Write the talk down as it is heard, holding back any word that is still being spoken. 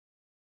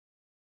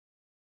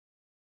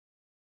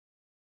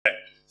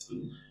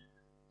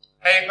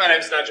Hey, my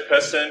name's Nigel,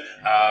 Kersten.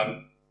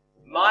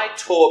 My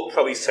talk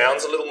probably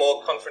sounds a little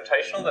more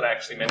confrontational than I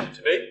actually meant it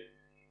to be.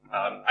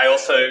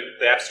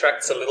 The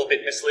abstract's a little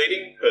bit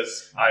misleading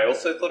because I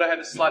also thought I had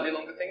a slightly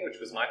longer thing, which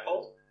was my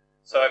fault.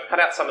 So I've cut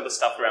out some of the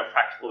stuff around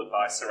practical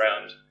advice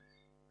around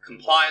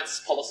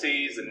compliance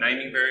policies and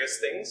naming various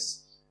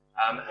things.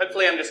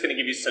 Hopefully I'm just going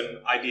to give you some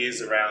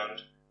ideas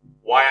around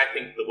why I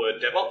think the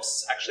word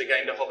DevOps actually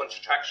gained a whole bunch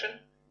of traction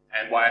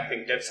and why I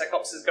think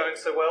DevSecOps is going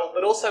so well,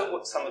 but also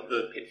what some of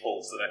the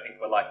pitfalls that I think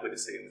we're likely to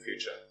see in the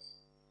future.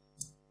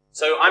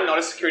 So I'm not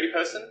a security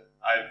person.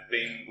 I've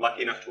been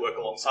lucky enough to work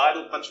alongside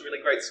a bunch of really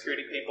great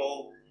security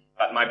people,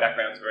 but my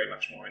background is very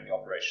much more in the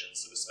operations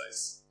sort of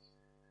space.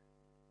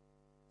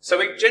 So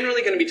we're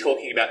generally going to be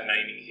talking about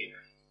naming here.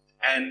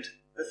 And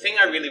the thing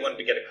I really wanted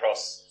to get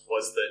across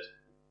was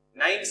that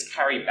names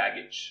carry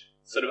baggage,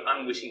 sort of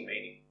unwitting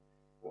meaning.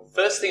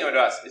 First thing I would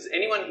ask, is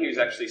anyone who's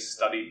actually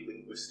studied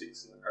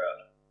linguistics in the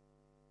crowd?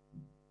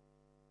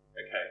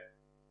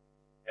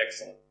 Okay,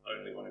 excellent,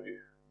 only one of you.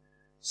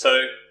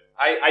 So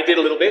I did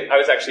a little bit. I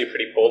was actually a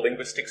pretty poor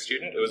linguistics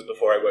student. It was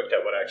before I worked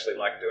out what I actually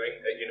liked doing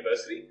at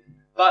university.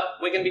 But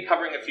we're going to be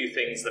covering a few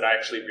things that I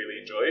actually really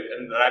enjoyed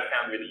and that I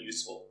found really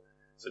useful,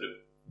 sort of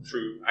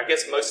through, I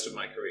guess, most of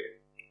my career.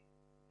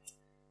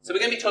 So we're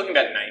going to be talking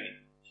about naming.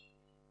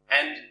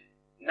 And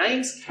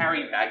names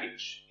carry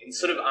baggage in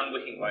sort of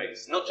unwitting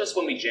ways, not just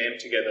when we jam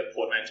together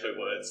portmanteau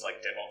words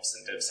like DevOps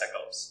and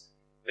DevSecOps,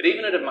 but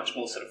even at a much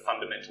more sort of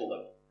fundamental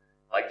level,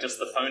 like just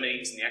the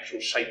phonemes and the actual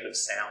shape of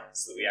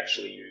sounds that we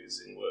actually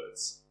use in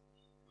words.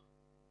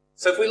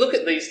 So if we look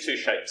at these two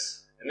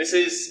shapes, and this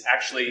is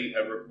actually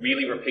a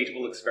really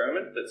repeatable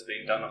experiment that's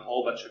been done a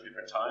whole bunch of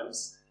different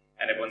times,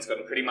 and everyone's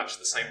gotten pretty much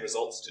the same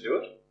results to do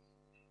it.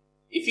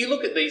 If you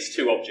look at these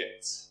two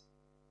objects,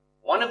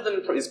 one of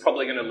them is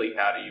probably going to leap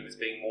out at you as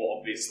being more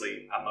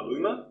obviously a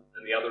maluma,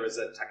 and the other is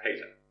a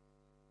taketa.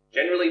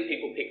 Generally,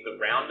 people pick the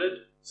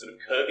rounded, sort of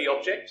curvy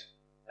object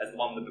as the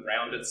one with the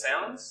rounded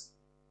sounds,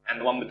 and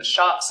the one with the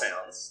sharp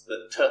sounds,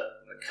 the t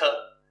and the k,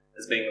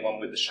 as being the one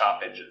with the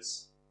sharp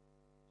edges.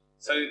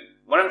 So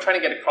what I'm trying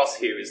to get across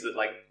here is that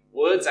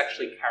words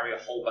actually carry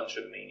a whole bunch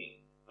of meaning,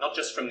 not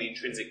just from the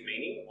intrinsic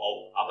meaning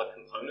of other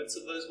components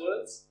of those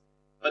words,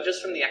 but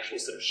just from the actual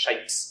sort of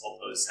shapes of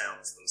those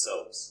sounds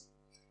themselves.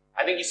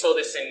 I think you saw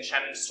this in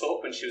Shannon's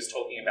talk when she was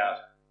talking about,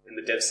 in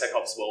the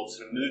DevSecOps world,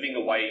 sort of moving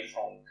away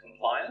from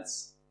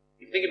compliance.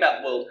 If you think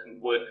about the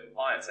word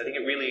compliance, I think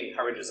it really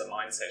encourages a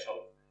mindset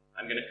of,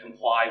 I'm going to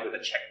comply with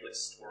a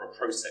checklist or a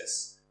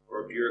process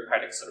or a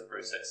bureaucratic sort of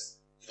process.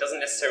 It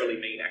doesn't necessarily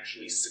mean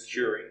actually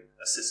securing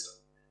a system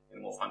in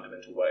a more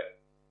fundamental way.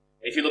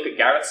 If you look at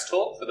Garrett's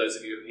talk, for those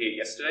of you who were here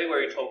yesterday,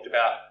 where he talked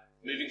about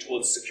moving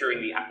towards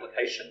securing the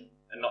application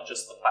and not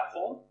just the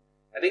platform,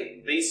 I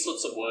think these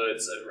sorts of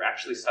words are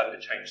actually starting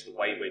to change the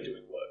way we're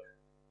doing work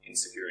in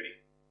security.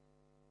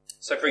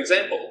 So for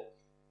example,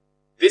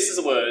 this is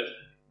a word,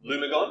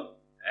 Lumagon,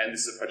 and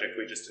this is a project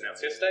we just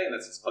announced yesterday, and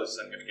that's as close as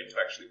I'm going to get to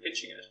actually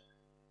pitching it.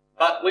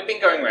 But we've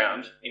been going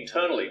around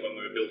internally when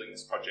we were building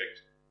this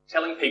project,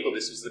 telling people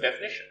this was the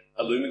definition.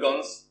 A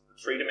Lumagon's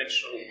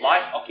three-dimensional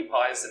light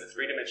occupies in a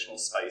three-dimensional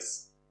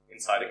space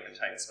inside a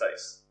contained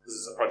space. This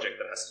is a project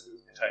that has to do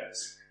with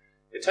containers.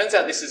 It turns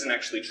out this isn't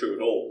actually true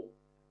at all,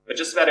 but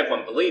just about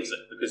everyone believes it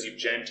because you've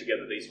jammed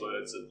together these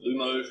words of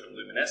lumo from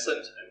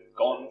luminescent and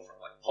gon from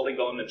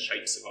polygon and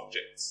shapes of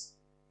objects.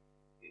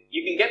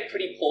 You can get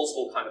pretty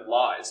plausible kind of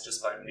lies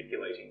just by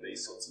manipulating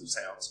these sorts of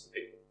sounds for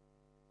people.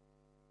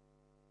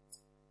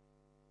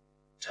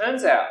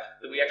 Turns out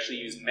that we actually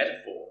use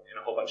metaphor in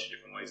a whole bunch of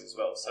different ways as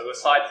well. So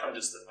aside from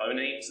just the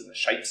phonemes and the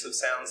shapes of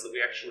sounds that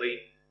we actually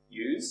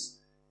use,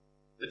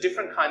 the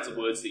different kinds of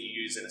words that you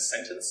use in a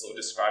sentence or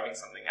describing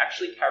something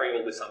actually carry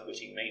all this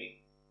unwitting meaning.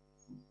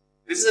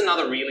 This is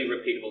another really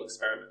repeatable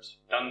experiment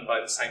done by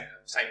the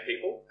same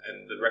people,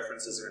 and the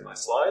references are in my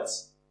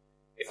slides.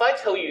 If I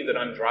tell you that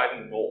I'm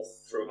driving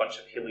north through a bunch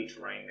of hilly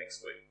terrain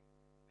next week,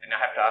 and I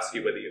have to ask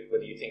you whether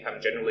you think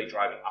I'm generally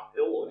driving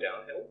uphill or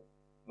downhill,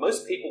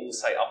 most people will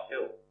say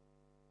uphill.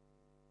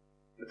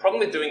 The problem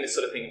with doing this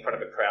sort of thing in front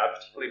of a crowd,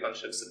 particularly a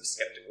bunch of sort of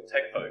skeptical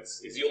tech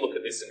folks, is you'll look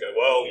at this and go,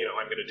 well,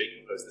 I'm going to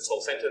decompose this whole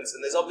sentence,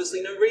 and there's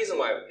obviously no reason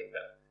why I would think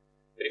that.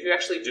 But if you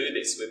actually do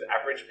this with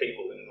average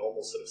people in a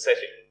normal sort of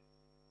setting,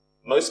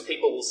 most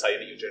people will say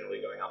that you're generally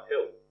going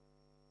uphill.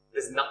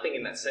 There's nothing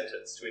in that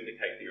sentence to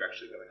indicate that you're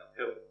actually going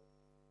uphill.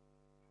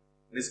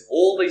 There's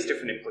all these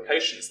different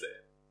implications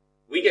there.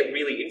 We get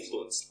really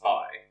influenced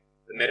by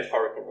the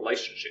metaphorical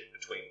relationship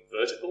between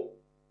vertical,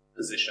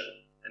 position,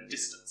 and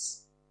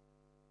distance.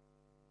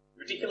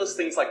 Ridiculous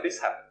things like this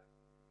happen.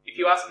 If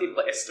you ask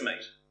people to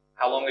estimate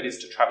how long it is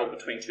to travel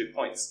between 2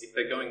 points, if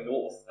they're going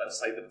north, they'll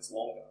say that it's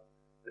longer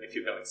than if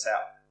you're going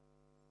south.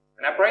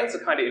 And our brains are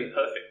kind of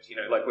imperfect,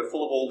 we're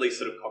full of all these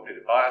sort of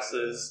cognitive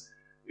biases.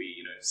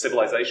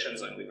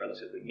 Civilization's only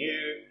relatively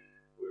new.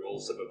 We're all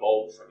sort of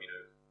evolved from,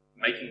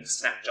 making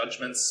snap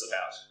judgments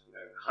about,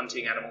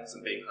 hunting animals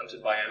and being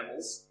hunted by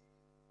animals.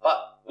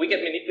 But we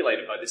get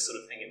manipulated by this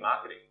sort of thing in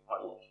marketing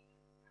quite a lot.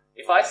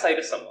 If I say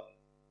to someone,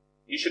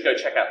 you should go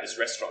check out this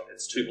restaurant.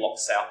 It's 2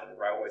 blocks south of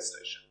the railway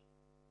station.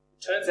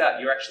 It turns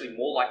out you're actually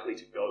more likely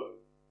to go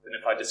than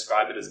if I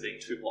describe it as being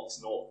 2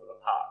 blocks north of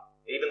a park,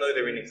 even though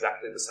they're in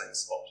exactly the same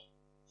spot.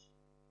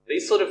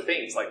 These sort of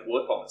things like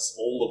work on us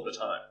all of the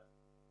time.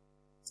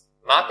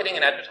 Marketing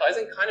and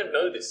advertising kind of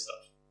know this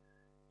stuff.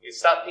 You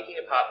start picking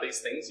apart these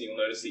things, you'll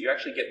notice that you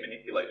actually get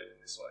manipulated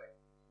in this way.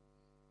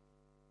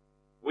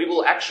 We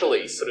will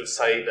actually sort of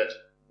say that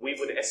we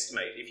would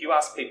estimate, if you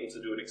ask people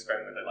to do an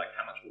experiment, they're like,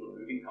 how much will a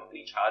moving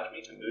company charge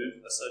me to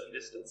move a certain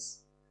distance?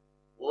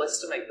 We'll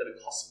estimate that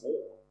it costs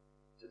more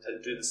to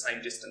do the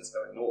same distance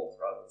going north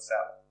rather than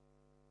south,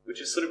 which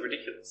is sort of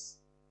ridiculous.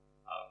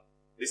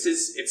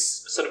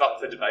 It's sort of up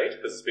for debate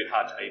because it's a bit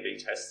hard to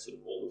A/B test sort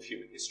of all of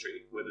human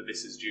history, whether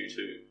this is due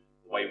to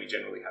the way we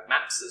generally have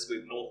maps as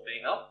with north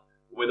being up,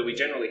 or whether we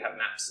generally have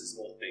maps as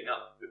north being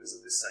up because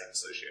of this same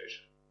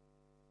association.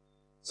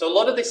 So a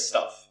lot of this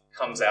stuff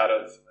comes out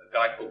of a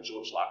guy called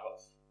George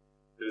Lakoff,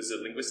 who's a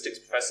linguistics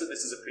professor.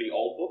 This is a pretty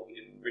old book,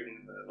 written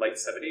in the late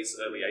 70s,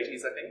 early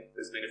 80s, I think.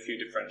 There's been a few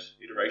different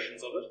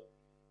iterations of it.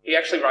 He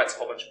actually writes a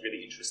whole bunch of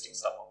really interesting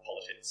stuff on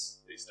politics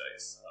these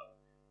days.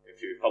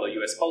 If you follow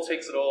US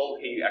politics at all,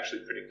 he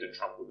actually predicted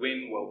Trump would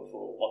win well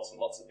before lots and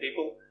lots of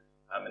people,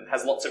 and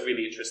has lots of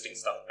really interesting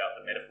stuff about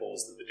the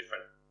metaphors that the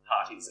different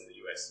parties in the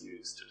US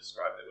use to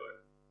describe their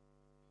work.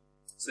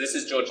 So this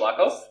is George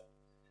Lakoff.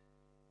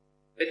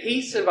 But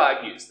he sort of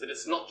argues that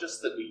it's not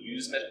just that we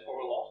use metaphor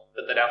a lot,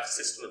 but that our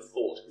system of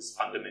thought is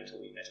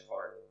fundamentally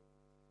metaphorical.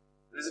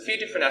 There's a few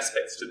different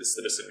aspects to this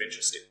that are sort of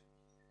interesting.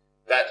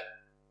 That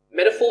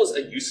metaphors are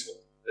useful.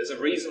 There's a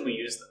reason we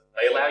use them.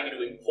 They allow you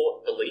to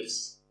import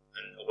beliefs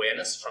and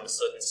awareness from a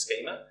certain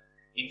schema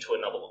into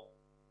another one.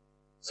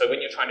 So when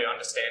you're trying to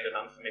understand an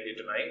unfamiliar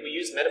domain, we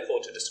use metaphor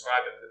to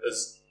describe it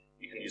because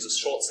you can use a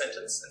short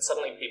sentence and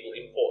suddenly people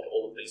import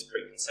all of these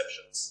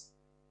preconceptions.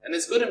 And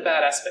there's good and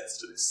bad aspects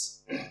to this.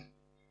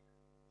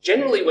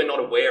 Generally, we're not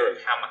aware of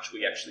how much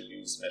we actually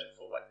use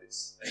metaphor like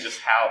this and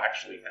just how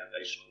actually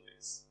foundational it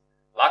is.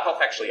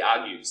 Lakoff actually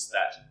argues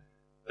that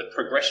the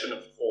progression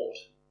of thought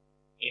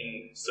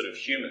in sort of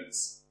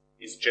humans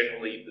is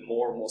generally the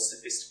more and more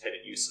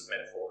sophisticated use of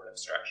metaphor and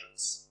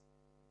abstractions.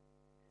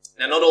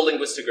 Now, not all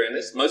linguists agree on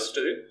this, most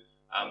do,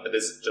 but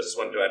there's just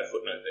wanted to add a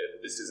footnote there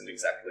that this isn't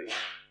exactly 100%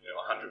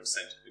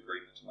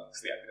 agreement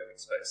amongst the academic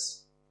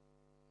space.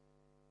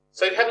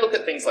 So have a look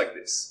at things like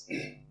this.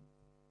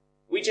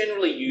 We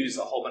generally use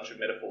a whole bunch of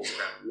metaphors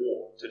around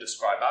war to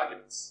describe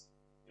arguments.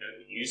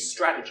 You use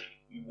strategy,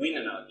 you win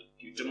an argument,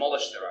 you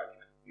demolish their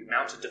argument, you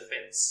mount a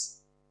defense.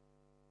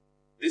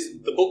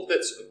 The book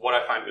that's what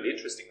I find really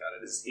interesting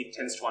about it is it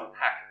tends to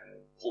unpack and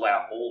pull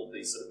out all of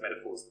these sort of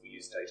metaphors that we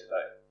use day to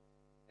day.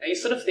 Now you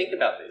sort of think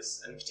about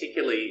this, and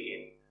particularly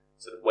in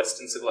sort of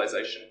Western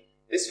civilization,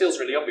 this feels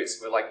really obvious.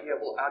 We're like, yeah,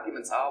 well,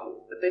 arguments are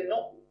war, but they're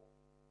not war.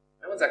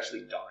 No one's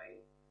actually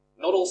dying.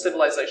 Not all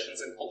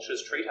civilizations and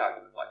cultures treat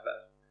argument like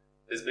that.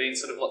 There's been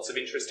sort of lots of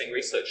interesting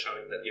research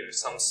showing that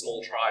some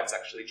small tribes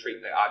actually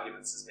treat their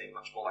arguments as being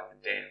much more like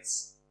a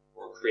dance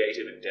or a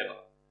creative endeavour,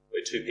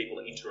 where two people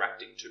are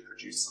interacting to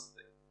produce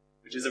something,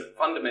 which is a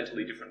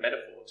fundamentally different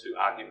metaphor to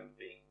argument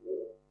being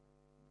war.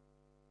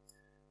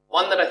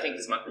 One that I think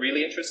is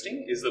really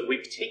interesting is that we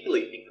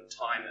particularly think of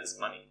time as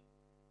money.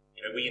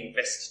 We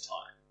invest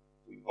time,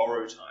 we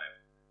borrow time,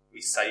 we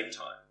save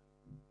time.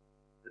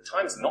 But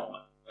time's not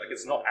money.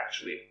 It's not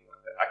actually anything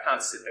like that. I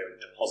can't sit there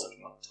and deposit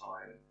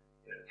time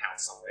in an account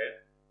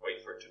somewhere,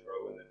 wait for it to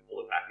grow and then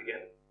pull it back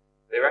again.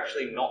 They're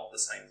actually not the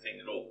same thing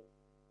at all.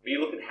 When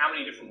you look at how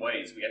many different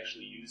ways we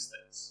actually use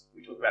things,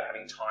 we talk about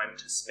having time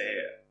to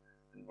spare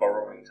and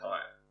borrowing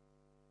time.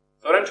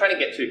 So what I'm trying to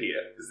get to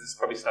here, because this is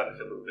probably starting to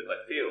feel a little bit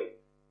left field,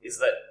 is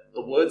that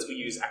the words we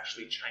use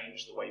actually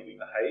change the way we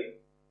behave,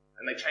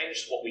 and they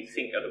change what we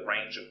think are the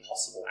range of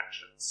possible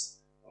actions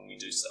when we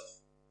do stuff.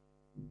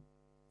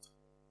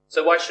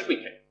 So why should we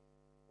care?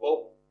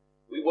 Well,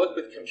 we work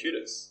with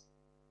computers.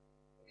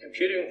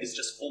 Computing is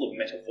just full of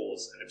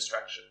metaphors and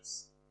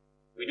abstractions.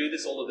 We do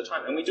this all of the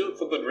time, and we do it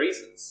for good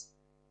reasons.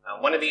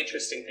 One of the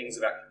interesting things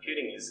about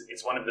computing is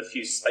it's one of the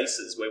few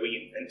spaces where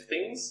we invent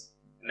things,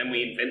 and then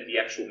we invent the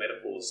actual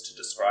metaphors to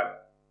describe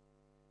them.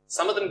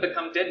 Some of them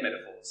become dead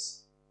metaphors.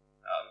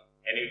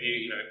 Any of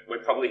you,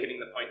 we're probably hitting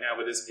the point now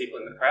where there's people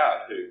in the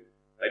crowd who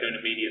they don't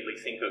immediately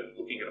think of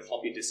looking at a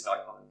floppy disk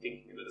icon and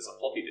thinking of it as a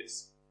floppy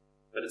disk,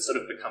 but it sort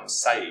of becomes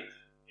save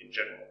in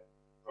general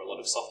for a lot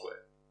of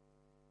software.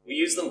 We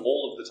use them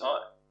all of the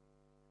time.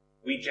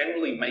 We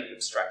generally make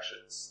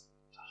abstractions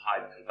to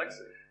hide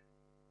complexity.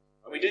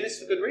 And we do this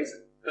for good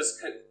reason,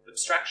 because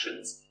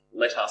abstractions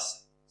let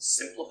us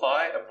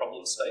simplify a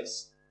problem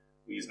space.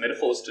 We use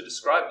metaphors to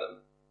describe them,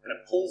 and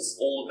it pulls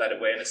all of that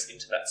awareness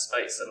into that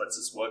space and lets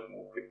us work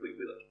more quickly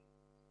with it.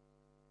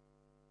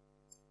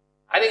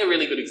 I think a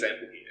really good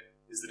example here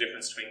is the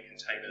difference between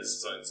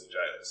containers, zones, and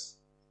jails.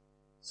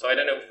 So I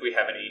don't know if we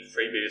have any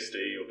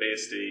FreeBSD or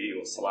BSD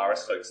or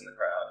Solaris folks in the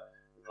crowd.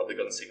 We've probably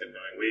gotten sick of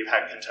going, we've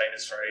had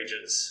containers for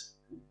ages.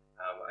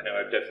 I know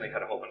I've definitely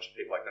had a whole bunch of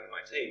people like that in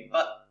my team,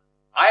 but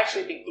I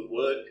actually think the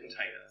word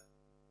container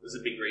was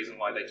a big reason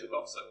why they took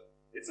off so.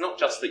 It's not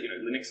just that,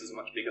 Linux is a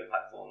much bigger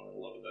platform than a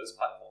lot of those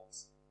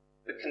platforms.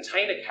 The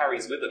container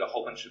carries with it a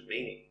whole bunch of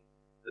meaning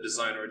that a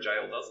zone or a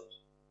jail doesn't.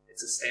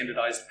 It's a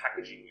standardized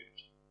packaging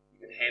unit.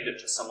 You can hand it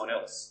to someone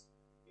else.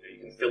 You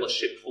can fill a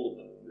ship full of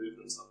them and move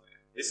them somewhere.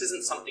 This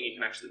isn't something you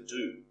can actually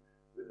do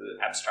with the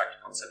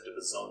abstract concept of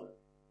a zone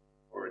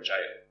or a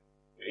jail.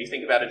 You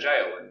think about a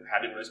jail, and how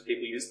did most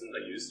people use them?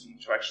 They used them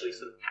to actually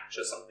sort of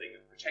capture something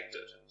and protect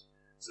it and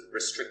sort of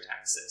restrict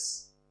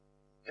access.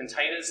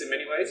 Containers, in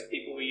many ways,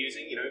 people were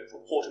using, for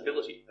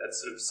portability. That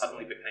sort of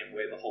suddenly became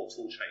where the whole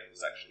tool chain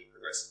was actually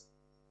progressing.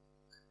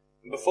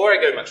 And before I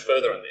go much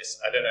further on this,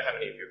 I don't know how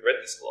many of you have read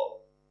this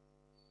blog,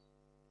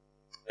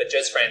 but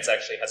Jez France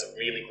actually has a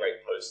really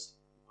great post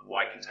on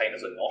why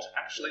containers are not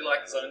actually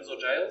like zones or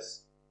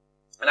jails.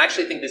 And I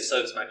actually think this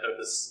serves my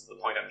purpose, the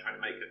point I'm trying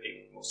to make it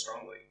even more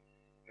strongly.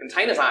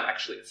 Containers aren't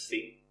actually a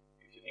thing,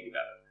 if you think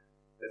about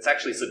it. It's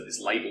actually sort of this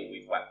label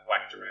we've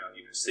whacked around,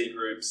 C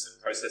groups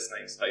and process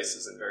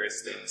namespaces and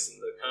various things in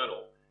the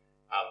kernel,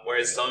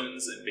 whereas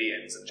zones and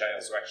VMs and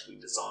jails were actually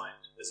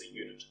designed as a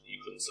unit that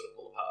you couldn't sort of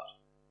pull apart.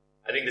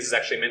 I think this has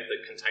actually meant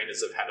that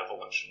containers have had a whole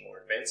bunch more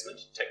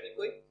advancement,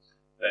 technically,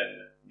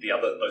 than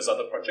those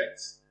other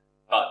projects,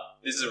 but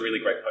this is a really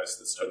great post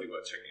that's totally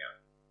worth checking out.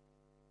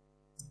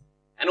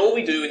 And all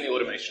we do in the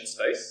automation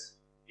space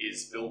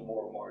is build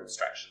more and more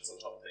abstractions on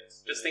top of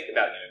things. Just think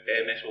about,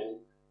 bare metal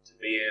to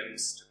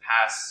VMs to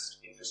PaaS,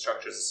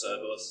 infrastructure as a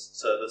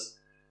service,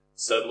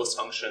 serverless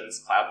functions,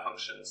 cloud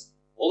functions.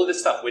 All of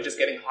this stuff, we're just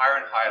getting higher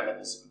and higher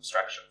levels of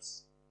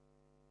abstractions.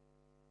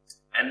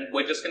 And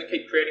we're just going to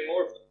keep creating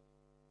more of them.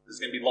 There's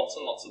going to be lots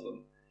and lots of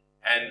them.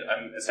 And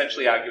I'm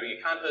essentially arguing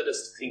it can't hurt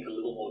us to think a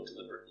little more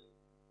deliberately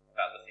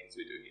about the things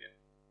we do here.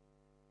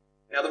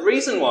 Now, the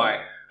reason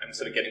why I'm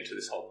sort of getting to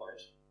this whole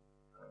point,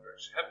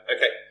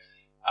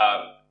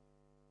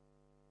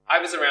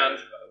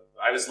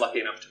 I was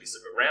lucky enough to be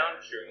sort of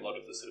around during a lot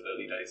of the sort of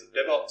early days of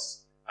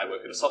DevOps. I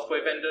work at a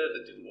software vendor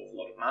that did an awful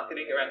lot of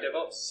marketing around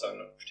DevOps, so I'm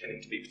not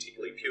pretending to be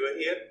particularly pure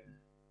here.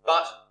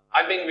 But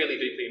I've been really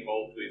deeply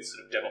involved with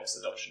sort of DevOps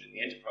adoption in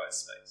the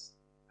enterprise space.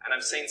 And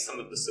I've seen some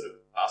of the sort of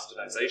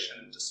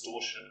bastardization and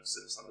distortion of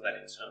sort of some of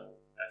that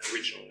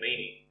original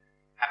meaning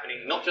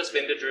happening, not just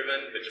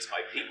vendor-driven, but just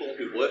by people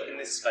who work in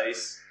this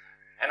space.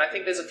 And I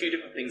think there's a few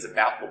different things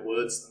about the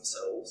words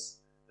themselves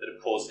that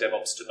have caused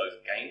DevOps to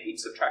both gain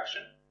heaps of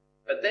traction,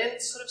 but then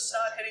sort of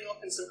start heading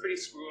off in some pretty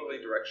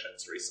squirrely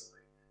directions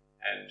recently.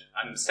 And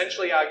I'm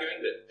essentially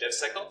arguing that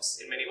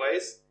DevSecOps, in many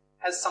ways,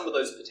 has some of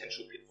those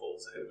potential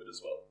pitfalls ahead of it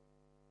as well.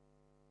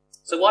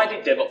 So why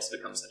did DevOps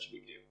become such a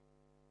big deal?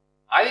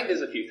 I think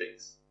there's a few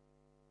things.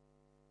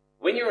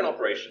 When you're an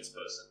operations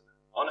person,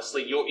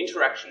 honestly, your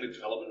interaction with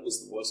development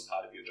was the worst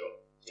part of your job,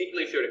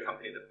 particularly if you're at a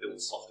company that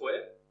builds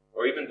software,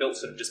 or even built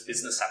sort of just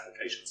business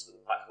applications for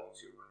the platforms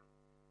you're running.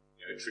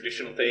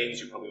 Traditional things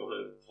you probably all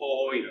heard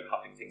before,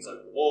 huffing things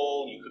over the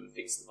wall, you couldn't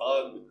fix the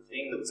bug with the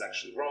thing that was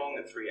actually wrong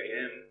at 3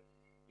 a.m.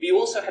 But you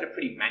also had a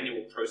pretty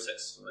manual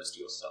process for most of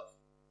your stuff.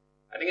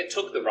 I think it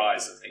took the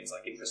rise of things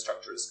like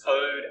infrastructure as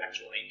code,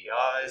 actual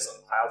APIs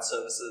on cloud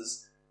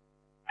services,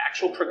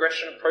 actual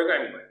progression of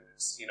programming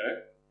languages,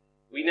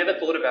 We never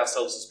thought of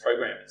ourselves as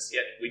programmers,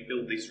 yet we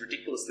build these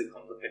ridiculously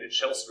complicated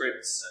shell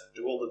scripts and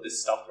do all of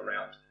this stuff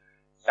around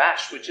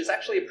Bash, which is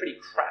actually a pretty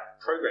crap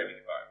programming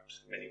environment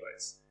in many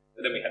ways.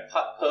 But then we had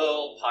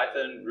Perl,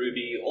 Python,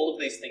 Ruby, all of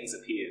these things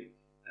appeared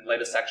and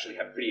let us actually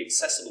have pretty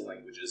accessible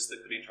languages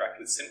that could interact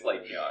with simple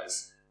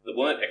APIs that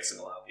weren't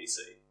XML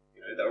RPC.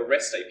 They were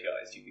REST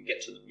APIs. You could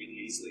get to them really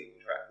easily and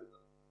interact with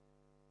them.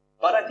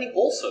 But I think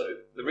also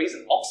the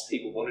reason ops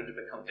people wanted to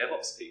become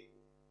DevOps people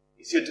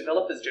is your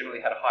developers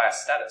generally had a higher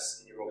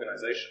status in your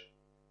organization.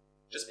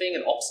 Just being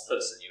an ops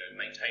person,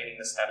 maintaining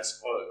the status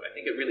quo, I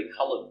think it really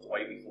colored the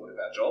way we thought of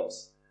our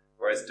jobs.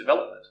 Whereas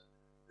development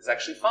is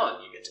actually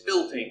fun. You get to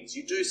build things,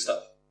 you do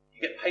stuff,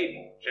 you get paid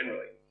more,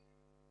 generally.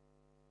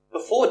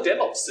 Before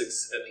DevOps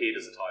appeared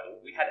as a title,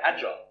 we had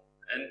Agile.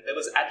 And there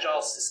was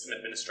Agile system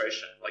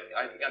administration.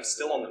 I think I'm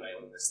still on the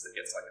mailing list that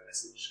gets a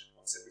message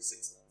once every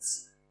 6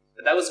 months.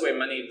 But that was where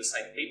many of the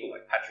same people,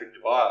 like Patrick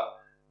DeVire,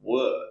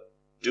 were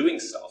doing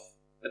stuff.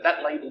 But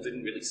that label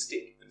didn't really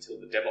stick until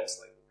the DevOps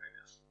label came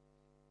out.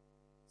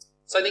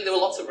 So I think there were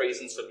lots of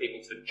reasons for people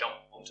to jump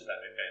onto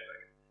that new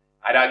bandwagon.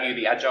 I'd argue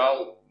the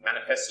Agile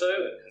manifesto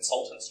and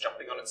consultants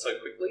jumping on it so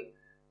quickly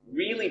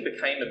really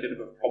became a bit of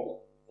a problem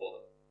for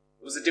them.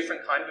 It was a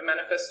different kind of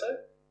manifesto,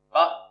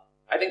 but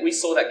I think we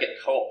saw that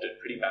get co-opted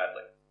pretty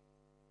badly.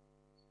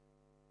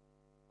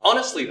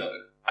 Honestly,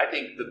 though, I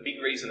think the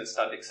big reason it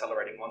started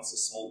accelerating once a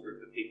small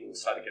group of people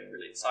started getting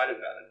really excited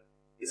about it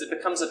is it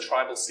becomes a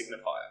tribal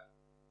signifier.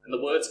 And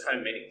the word's kind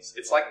of meaningless.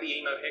 It's like the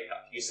emo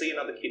haircut. You see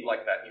another kid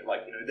like that, and you're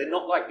like, they're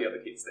not like the other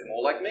kids. They're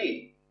more like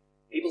me.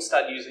 People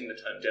start using the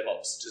term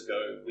DevOps to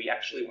go, we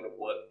actually want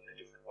to work in a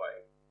different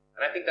way.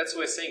 And I think that's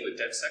what we're seeing with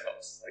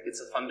DevSecOps.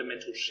 It's a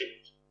fundamental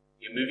shift.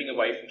 You're moving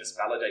away from just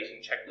validating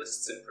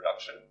checklists in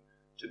production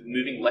to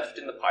moving left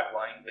in the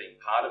pipeline,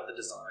 being part of the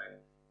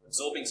design,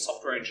 absorbing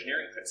software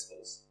engineering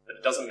principles, but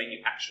it doesn't mean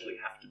you actually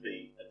have to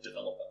be a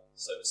developer,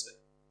 so to speak.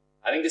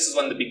 I think this is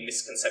one of the big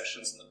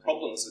misconceptions and the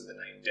problems with the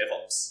name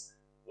DevOps,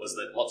 was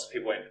that lots of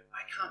people went,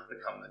 I can't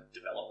become a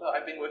developer.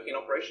 I've been working in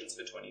operations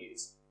for 20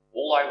 years.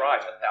 All I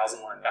write are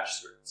 1,000-line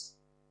bash scripts.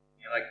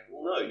 And you're like,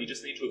 well, no, you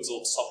just need to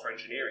absorb software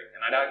engineering.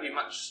 And I'd argue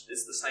much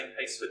is the same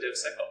case for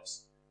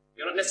DevSecOps.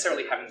 You're not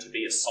necessarily having to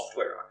be a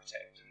software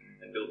architect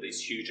and build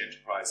these huge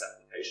enterprise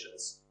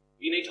applications.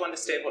 You need to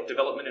understand what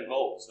development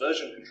involves,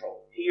 version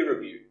control, peer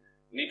review.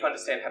 You need to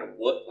understand how to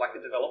work like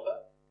a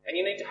developer, and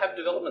you need to have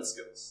development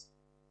skills.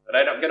 But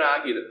I'm going to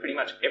argue that pretty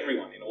much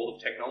everyone in all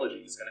of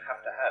technology is going to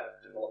have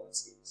development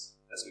skills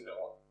as we go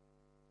on.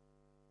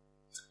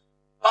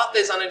 But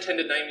there's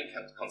unintended naming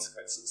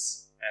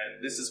consequences,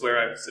 and this is where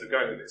I'm sort of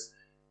going with this.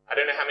 I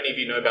don't know how many of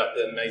you know about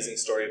the amazing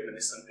story of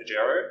Melissa and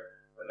Pajero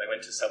when they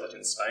went to sell it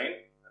in Spain.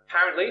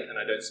 Apparently, and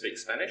I don't speak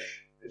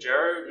Spanish,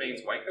 Pajero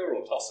means wanker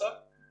or tosser.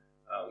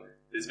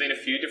 There's been a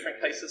few different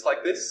cases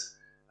like this.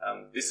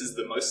 This is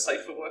the most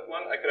safe for work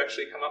one I could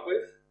actually come up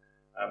with.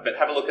 But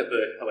have a look at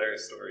the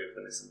hilarious story of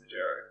Melissa and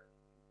Pajero.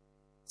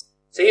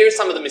 So here are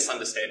some of the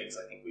misunderstandings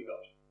I think we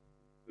got.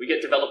 We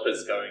get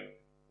developers going,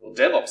 well,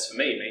 DevOps for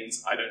me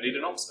means I don't need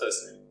an ops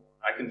person anymore.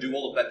 I can do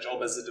all of that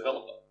job as a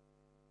developer.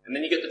 And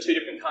then you get the two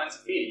different kinds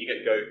of fear. You get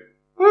to go,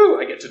 woo,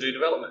 I get to do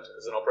development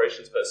as an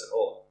operations person,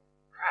 or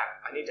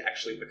crap, I need to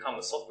actually become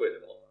a software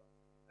developer.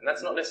 And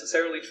that's not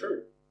necessarily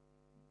true.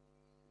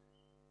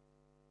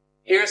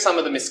 Here are some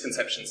of the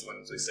misconceptions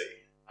ones we see.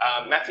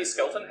 Matthew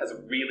Skelton has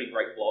a really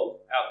great blog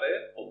out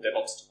there called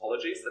DevOps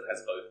Topologies that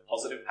has both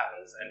positive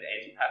patterns and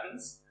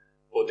anti-patterns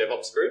for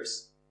DevOps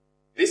groups.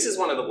 This is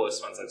one of the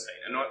worst ones I've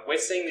seen, and we're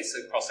seeing this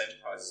across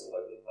enterprises all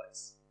over the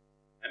place.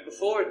 And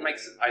before it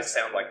makes I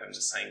sound like I'm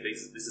just saying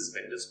this is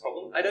vendors'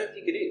 problem, I don't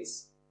think it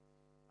is.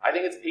 I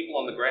think it's people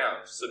on the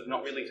ground sort of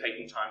not really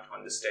taking time to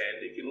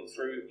understand. If you look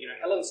through,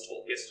 Helen's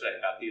talk yesterday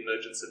about the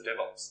emergence of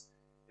DevOps,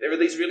 there are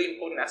these really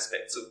important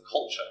aspects of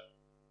culture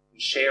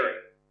and sharing,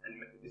 and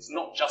it's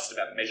not just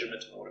about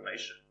measurement and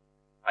automation.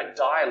 I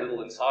die a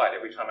little inside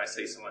every time I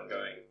see someone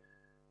going,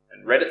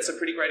 and Reddit's a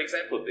pretty great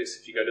example of this.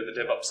 If you go to the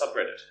DevOps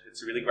subreddit,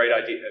 it's a really great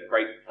idea, a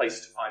great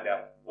place to find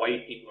out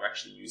way people are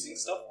actually using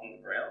stuff on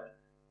the ground.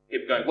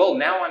 People going, well,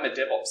 now I'm a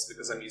DevOps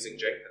because I'm using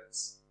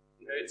Jenkins.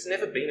 It's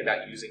never been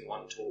about using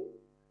one tool.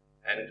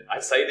 And I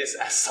say this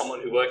as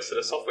someone who works at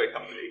a software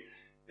company.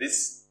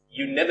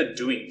 You're never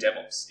doing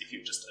DevOps if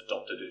you've just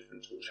adopted a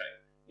different tool chain.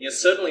 You're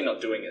certainly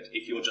not doing it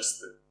if you're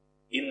just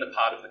in the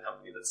part of the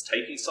company that's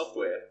taking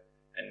software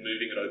and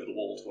moving it over the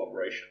wall to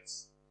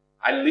operations.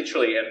 I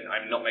literally, and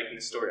I'm not making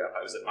this story up,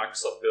 I was at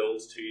Microsoft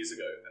Build 2 years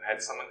ago and I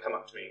had someone come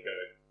up to me and go,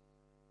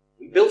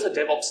 we built a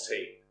DevOps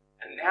team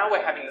and now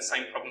we're having the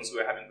same problems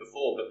we were having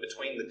before, but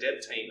between the dev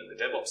team and the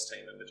DevOps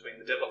team and between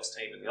the DevOps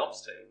team and the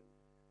ops team.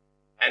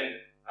 And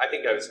I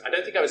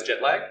don't think I was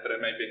jet lagged, but I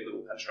may have been a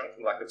little punch drunk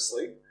from lack of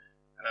sleep.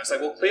 And I was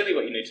like, well, clearly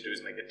what you need to do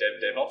is make a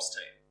DevOps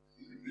team.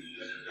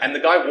 And the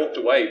guy walked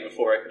away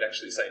before I could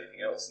actually say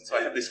anything else. And so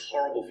I have this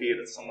horrible fear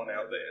that someone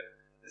out there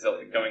is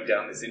going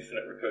down this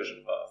infinite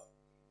recursion path.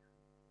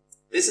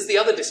 This is the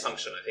other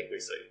dysfunction I think we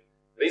see.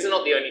 These are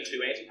not the only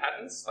two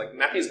anti-patterns. Like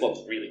Matthew's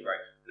blog's really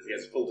great because he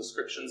has full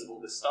descriptions of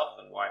all this stuff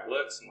and why it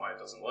works and why it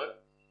doesn't work.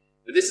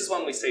 But this is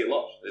one we see a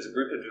lot. There's a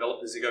group of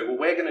developers who go, well,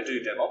 we're going to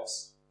do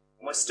DevOps.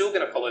 And we're still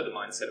going to follow the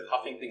mindset of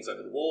huffing things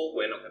over the wall.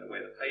 We're not going to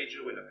wear the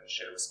pager. We're not going to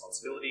share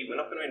responsibility. We're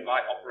not going to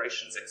invite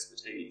operations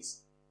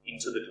expertise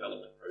into the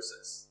development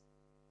process.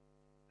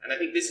 And I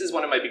think this is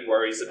one of my big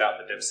worries about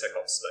the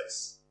DevSecOps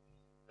space,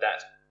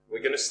 that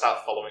we're going to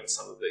start following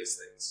some of these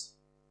things.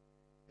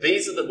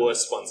 These are the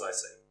worst ones I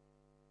see.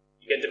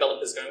 You get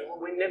developers going, well,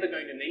 we're never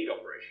going to need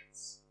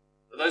operations.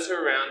 For those who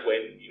are around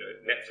when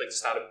Netflix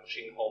started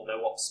pushing the whole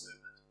no-ops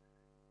movement,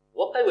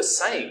 what they were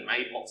saying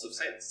made lots of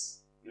sense.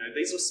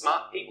 These were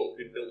smart people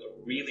who'd built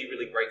a really,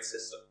 really great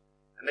system,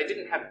 and they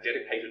didn't have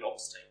dedicated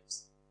ops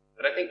teams.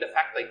 But I think the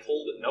fact they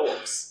called it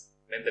no-ops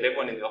meant that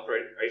everyone in the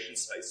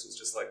operations space was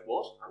just like,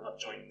 what? I'm not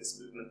joining this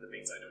movement that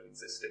means I don't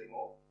exist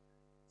anymore.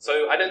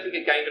 So I don't think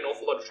it gained an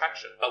awful lot of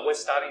traction, but we're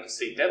starting to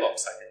see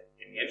DevOps, I think,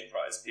 in the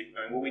enterprise, people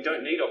going, well, we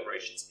don't need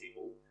operations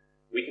people.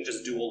 We can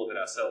just do all of it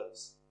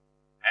ourselves.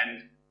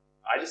 And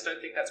I just don't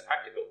think that's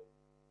practical.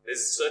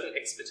 There's certain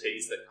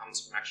expertise that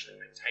comes from actually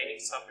maintaining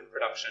stuff in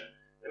production,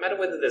 no matter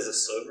whether there's a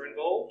server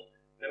involved,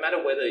 no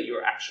matter whether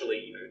you're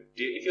actually,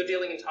 if you're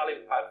dealing entirely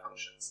with cloud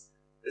functions,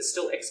 there's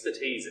still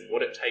expertise in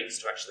what it takes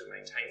to actually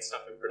maintain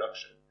stuff in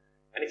production.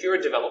 And if you're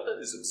a developer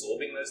who's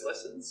absorbing those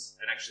lessons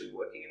and actually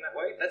working in that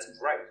way, that's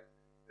great.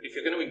 But if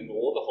you're going to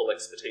ignore the whole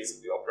expertise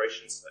of the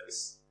operations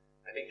space,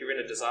 I think you're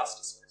in a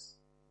disaster space.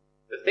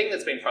 The thing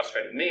that's been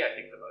frustrating me, I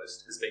think, the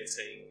most has been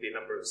seeing the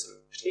number of sort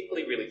of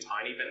particularly really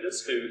tiny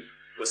vendors who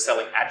were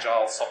selling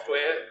agile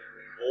software,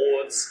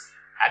 boards,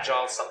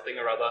 agile something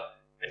or other,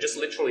 and just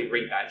literally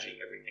rebadging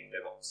everything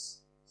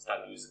DevOps.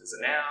 Start to use it as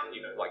a noun,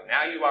 like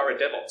now you are a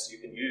DevOps, you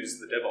can use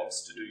the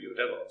DevOps to do your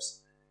DevOps.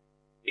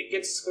 It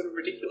gets sort of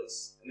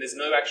ridiculous, and there's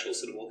no actual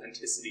sort of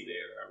authenticity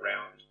there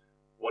around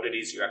what it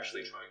is you're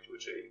actually trying to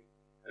achieve.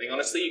 I think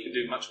honestly you can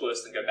do much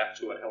worse than go back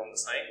to what Helen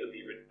was saying with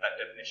that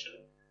definition.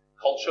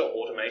 Culture,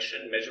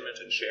 automation, measurement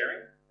and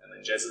sharing, and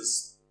then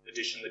Jez's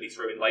addition that he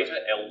threw in later,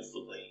 L for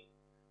lean.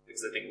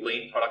 Because I think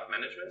lean product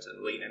management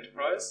and lean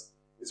enterprise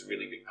is a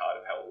really big part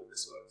of how all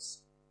this works.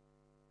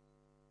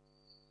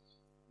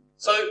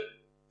 So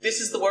this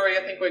is the worry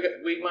I think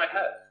we might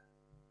have.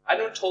 I'm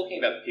not talking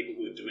about the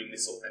people who are doing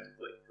this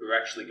authentically, who are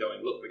actually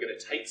going, look, we're going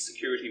to take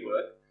security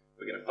work,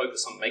 we're going to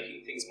focus on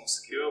making things more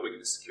secure, we're going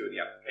to secure the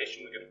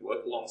application, we're going to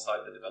work alongside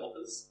the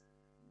developers.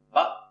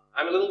 But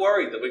I'm a little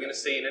worried that we're going to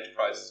see in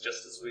enterprises,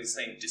 just as we've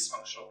seen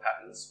dysfunctional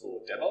patterns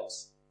for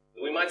DevOps,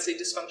 that we might see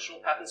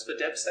dysfunctional patterns for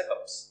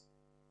DevSecOps.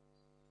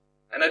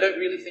 And I don't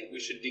really think we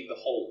should dig the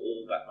hole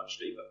all that much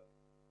deeper.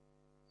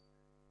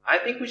 I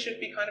think we should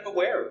be kind of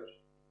aware of it.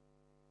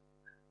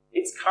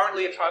 It's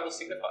currently a tribal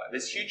signifier.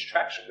 There's huge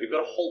traction. We've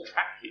got a whole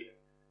track here.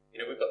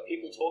 We've got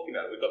people talking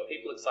about it. We've got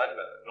people excited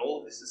about it. And all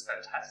of this is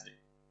fantastic.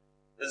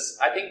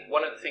 I think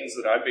one of the things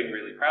that I've been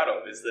really proud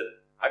of is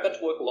that I got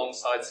to work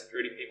alongside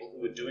security people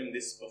who were doing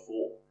this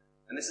before.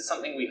 And this is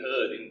something we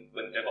heard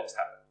when DevOps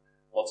happened.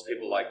 Lots of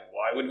people were like,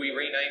 why would we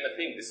rename a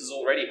thing? This is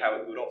already how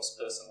a good ops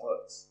person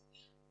works.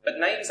 But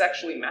names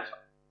actually matter.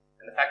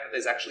 And the fact that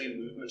there's actually a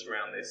movement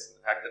around this,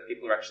 and the fact that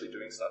people are actually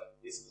doing stuff,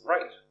 is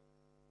great.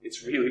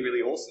 It's really,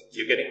 really awesome.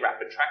 You're getting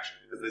rapid traction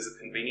because there's a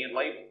convenient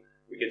label.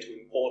 We get to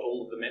import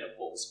all of the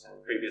metaphors from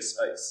a previous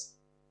space.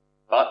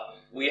 But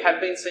we have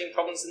been seeing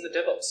problems in the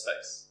DevOps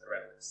space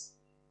around this.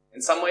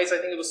 In some ways, I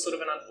think it was sort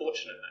of an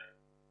unfortunate name.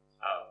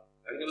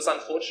 I think it was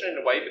unfortunate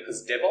in a way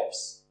because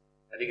DevOps,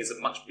 I think, is a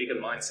much bigger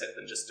mindset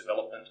than just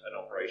development and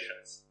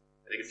operations.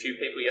 I think a few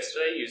people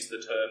yesterday used the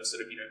term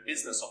sort of,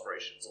 business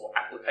operations or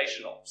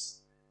application ops.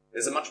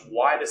 There's a much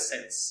wider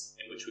sense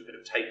in which we could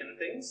have taken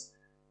things.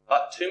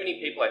 But too many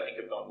people, I think,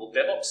 have gone, well,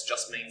 DevOps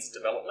just means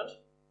development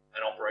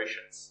and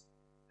operations.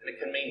 And it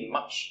can mean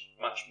much,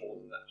 much more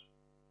than that.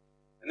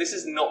 And this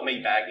is not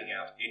me bagging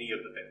out any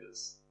of the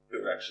vendors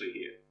who are actually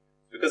here.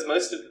 Because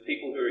most of the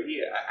people who are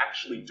here are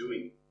actually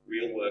doing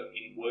real work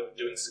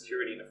doing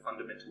security in a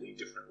fundamentally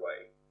different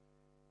way.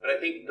 But I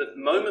think the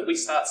moment we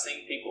start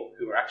seeing people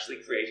who are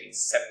actually creating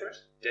separate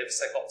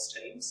DevSecOps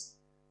teams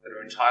that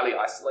are entirely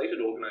isolated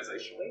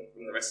organizationally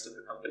from the rest of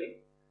the company,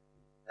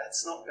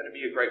 that's not going to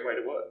be a great way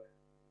to work.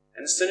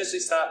 And as soon as we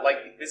start,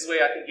 this is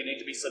where I think you need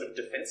to be sort of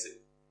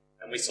defensive.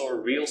 And we saw a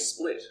real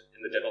split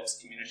in the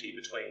DevOps community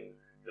between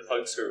the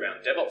folks who are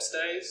around DevOps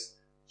days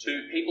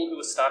to people who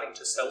were starting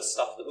to sell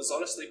stuff that was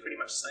honestly pretty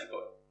much snake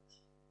oil.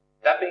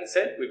 That being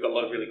said, we've got a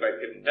lot of really great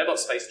people in the DevOps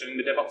space doing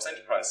the DevOps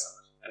Enterprise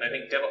Summit. And I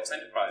think DevOps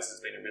Enterprise has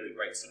been a really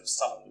great sort of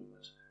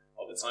sub-movement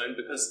of its own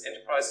because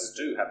enterprises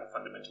do have a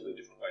fundamentally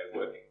different way of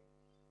working.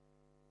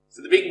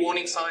 So the big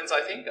warning signs,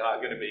 I think, are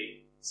going to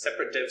be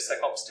separate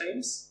DevSecOps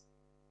teams.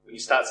 When you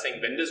start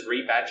seeing vendors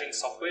rebadging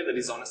software that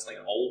is honestly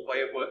an old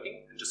way of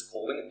working and just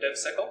calling it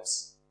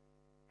DevSecOps.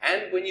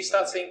 And when you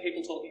start seeing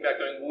people talking about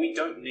going, well, we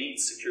don't need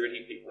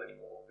security people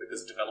anymore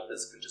because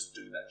developers can just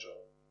do that job.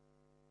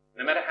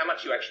 No matter how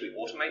much you actually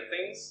automate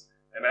things,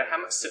 no matter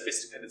how much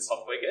sophisticated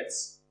software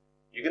gets,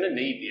 you're going to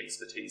need the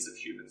expertise of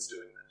humans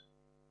doing that.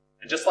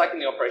 And just like in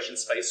the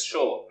operations space,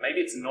 sure, maybe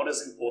it's not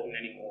as important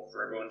anymore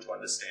for everyone to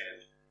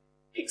understand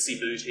pixie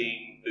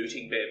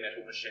booting bare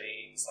metal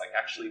machines,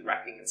 actually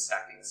racking and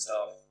stacking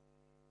stuff.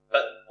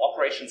 But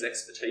operations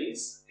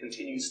expertise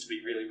continues to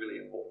be really, really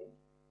important.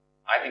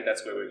 I think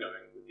that's where we're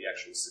going with the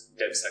actual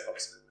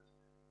DevSecOps movement.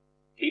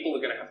 People are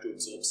going to have to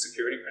absorb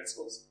security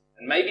principles.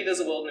 And maybe there's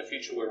a world in the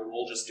future where we're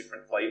all just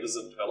different flavors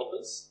of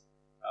developers,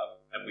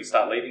 and we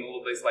start leaving all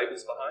of these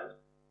labels behind,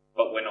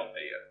 but we're not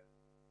there yet.